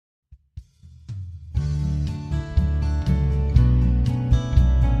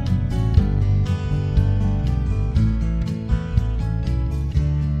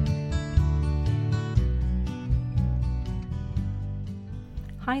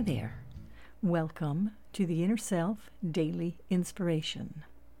Hi there. Welcome to the Inner Self Daily Inspiration.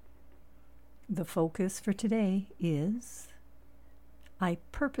 The focus for today is I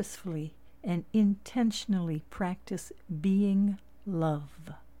purposefully and intentionally practice being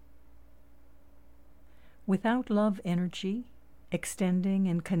love. Without love energy, extending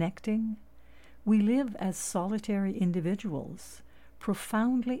and connecting, we live as solitary individuals,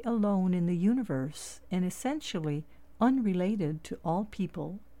 profoundly alone in the universe and essentially unrelated to all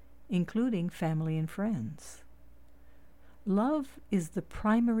people, including family and friends. Love is the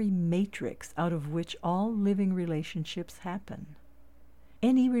primary matrix out of which all living relationships happen.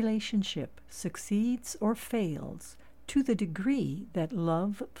 Any relationship succeeds or fails to the degree that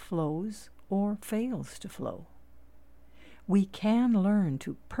love flows or fails to flow. We can learn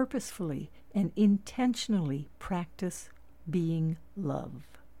to purposefully and intentionally practice being love.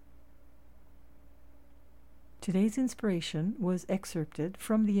 Today's inspiration was excerpted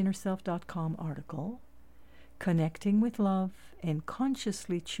from the InnerSelf.com article, Connecting with Love and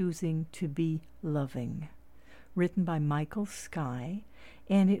Consciously Choosing to Be Loving, written by Michael Skye,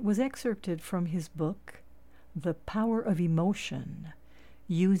 and it was excerpted from his book, The Power of Emotion,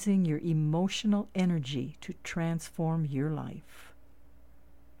 Using Your Emotional Energy to Transform Your Life.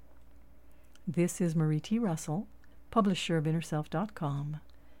 This is Marie T. Russell, publisher of InnerSelf.com,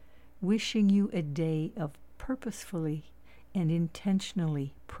 wishing you a day of purposefully and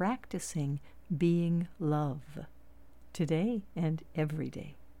intentionally practicing being love, today and every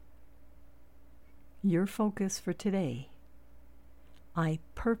day. Your focus for today: I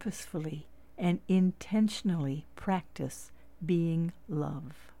purposefully and intentionally practice being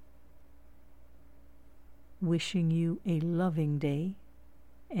love. Wishing you a loving day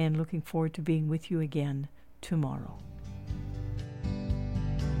and looking forward to being with you again tomorrow.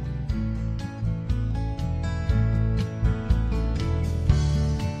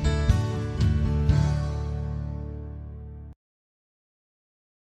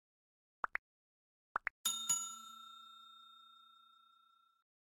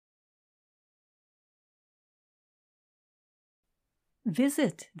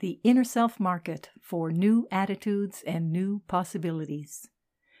 Visit the Inner Self Market for new attitudes and new possibilities.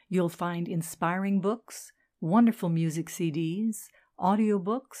 You'll find inspiring books, wonderful music CDs,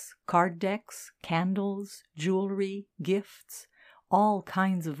 audiobooks, card decks, candles, jewelry, gifts, all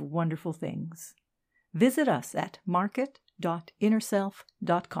kinds of wonderful things. Visit us at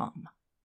market.innerself.com.